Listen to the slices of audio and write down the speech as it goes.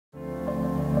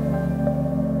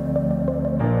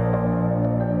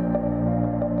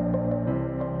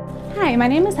Hi, my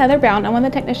name is Heather Brown. I'm one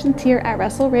of the technicians here at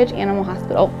Russell Ridge Animal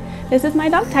Hospital. This is my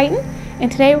dog Titan,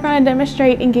 and today we're going to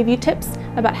demonstrate and give you tips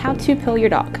about how to pill your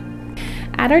dog.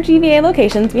 At our GVA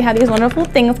locations, we have these wonderful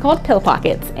things called pill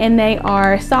pockets, and they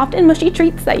are soft and mushy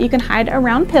treats that you can hide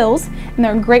around pills, and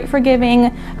they're great for giving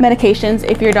medications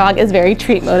if your dog is very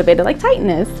treat motivated like Titan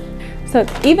is. So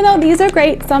even though these are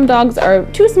great, some dogs are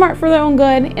too smart for their own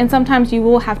good, and sometimes you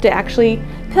will have to actually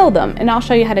pill them, and I'll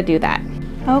show you how to do that.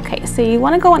 Okay, so you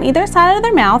want to go on either side of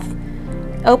their mouth,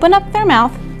 open up their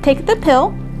mouth, take the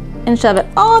pill, and shove it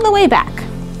all the way back.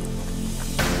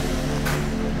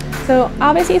 So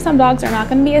obviously some dogs are not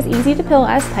going to be as easy to pill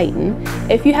as Titan.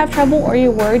 If you have trouble or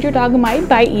you're worried your dog might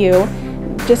bite you,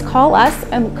 just call us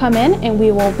and come in and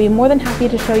we will be more than happy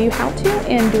to show you how to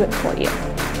and do it for you.